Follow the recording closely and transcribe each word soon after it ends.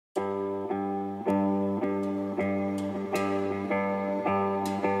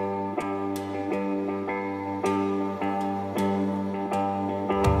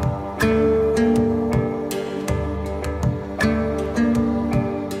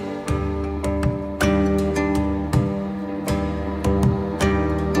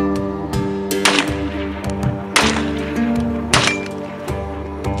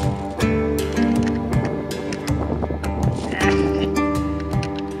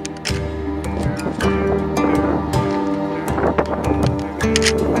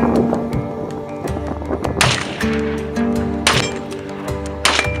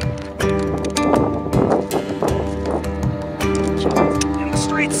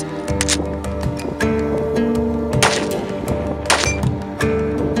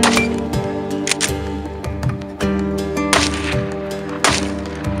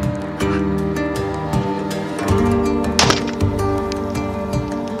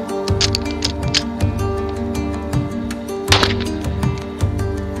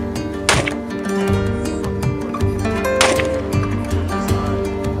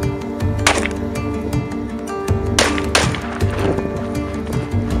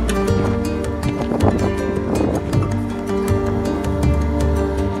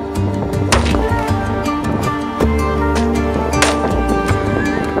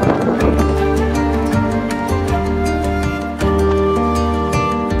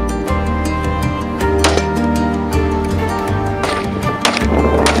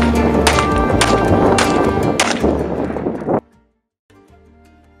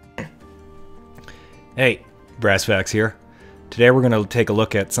Brass Facts here. Today we're going to take a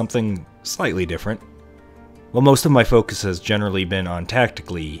look at something slightly different. While most of my focus has generally been on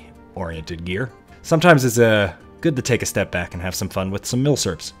tactically oriented gear, sometimes it's good to take a step back and have some fun with some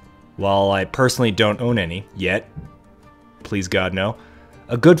milsurps. While I personally don't own any, yet, please God no,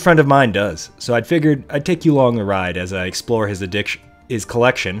 a good friend of mine does, so I'd figured I'd take you along the ride as I explore his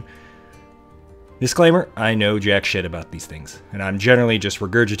collection. Disclaimer, I know jack shit about these things, and I'm generally just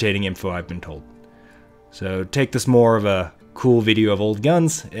regurgitating info I've been told. So take this more of a cool video of old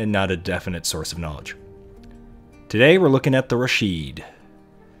guns and not a definite source of knowledge. Today we're looking at the Rasheed.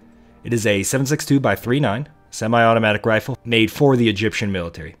 It is a 7.62x3.9 semi-automatic rifle made for the Egyptian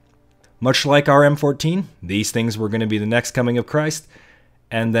military. Much like our M14, these things were going to be the next coming of Christ,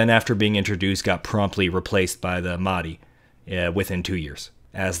 and then after being introduced got promptly replaced by the Mahdi within 2 years,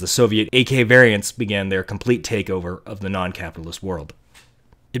 as the Soviet AK variants began their complete takeover of the non-capitalist world.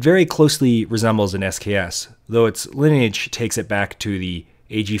 It very closely resembles an SKS, though its lineage takes it back to the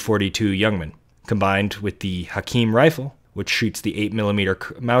AG-42 Youngman. Combined with the Hakim rifle, which shoots the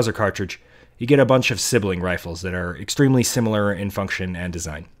 8mm Mauser cartridge, you get a bunch of sibling rifles that are extremely similar in function and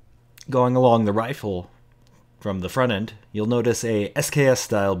design. Going along the rifle from the front end, you'll notice a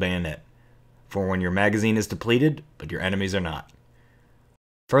SKS-style bayonet, for when your magazine is depleted, but your enemies are not.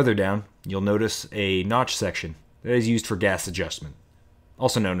 Further down, you'll notice a notch section that is used for gas adjustment,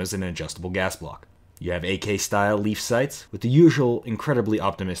 also known as an adjustable gas block. You have AK-style leaf sights with the usual incredibly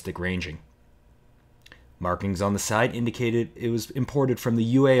optimistic ranging. Markings on the side indicated it was imported from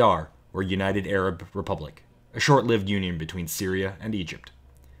the UAR, or United Arab Republic, a short-lived union between Syria and Egypt.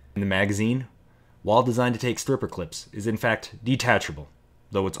 And the magazine, while designed to take stripper clips, is in fact detachable,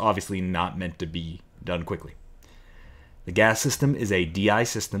 though it's obviously not meant to be done quickly. The gas system is a DI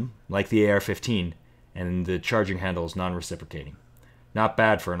system, like the AR-15, and the charging handle is non-reciprocating. Not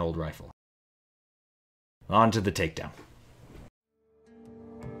bad for an old rifle. On to the takedown.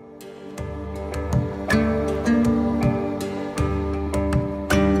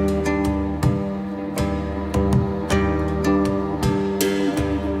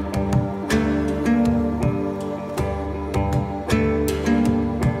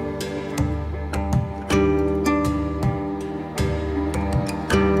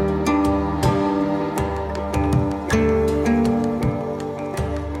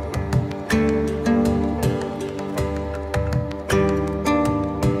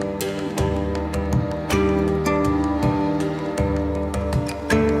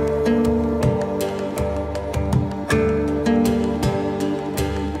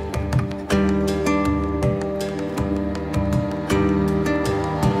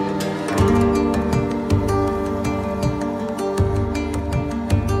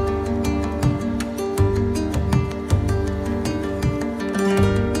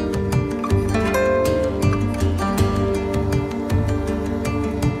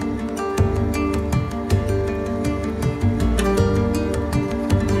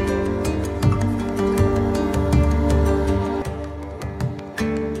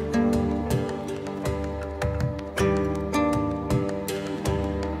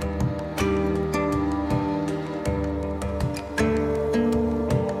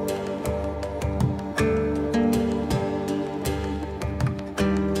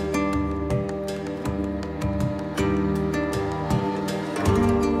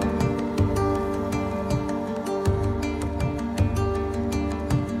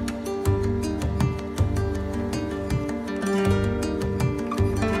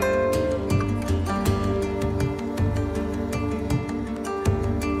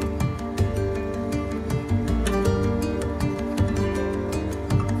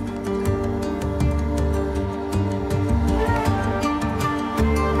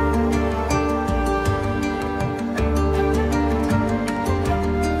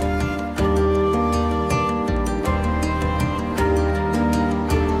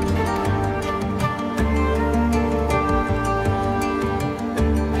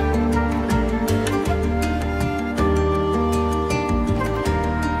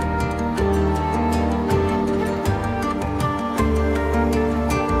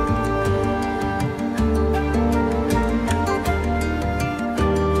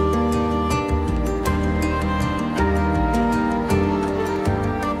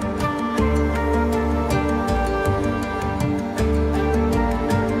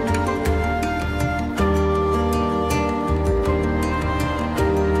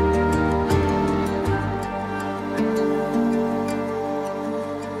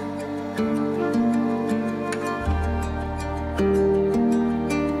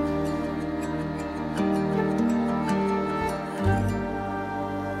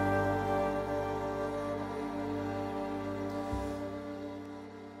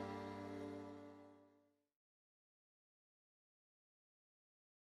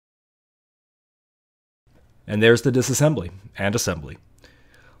 And there's the disassembly and assembly.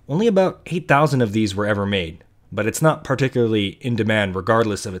 Only about 8,000 of these were ever made, but it's not particularly in demand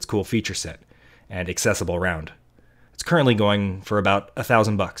regardless of its cool feature set and accessible round. It's currently going for about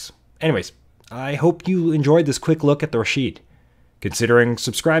 $1,000. Anyways, I hope you enjoyed this quick look at the Rasheed. Considering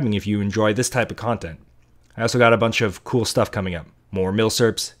subscribing if you enjoy this type of content. I also got a bunch of cool stuff coming up. More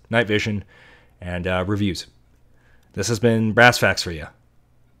milsurps, night vision, and reviews. This has been Brass Facts for you.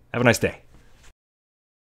 Have a nice day.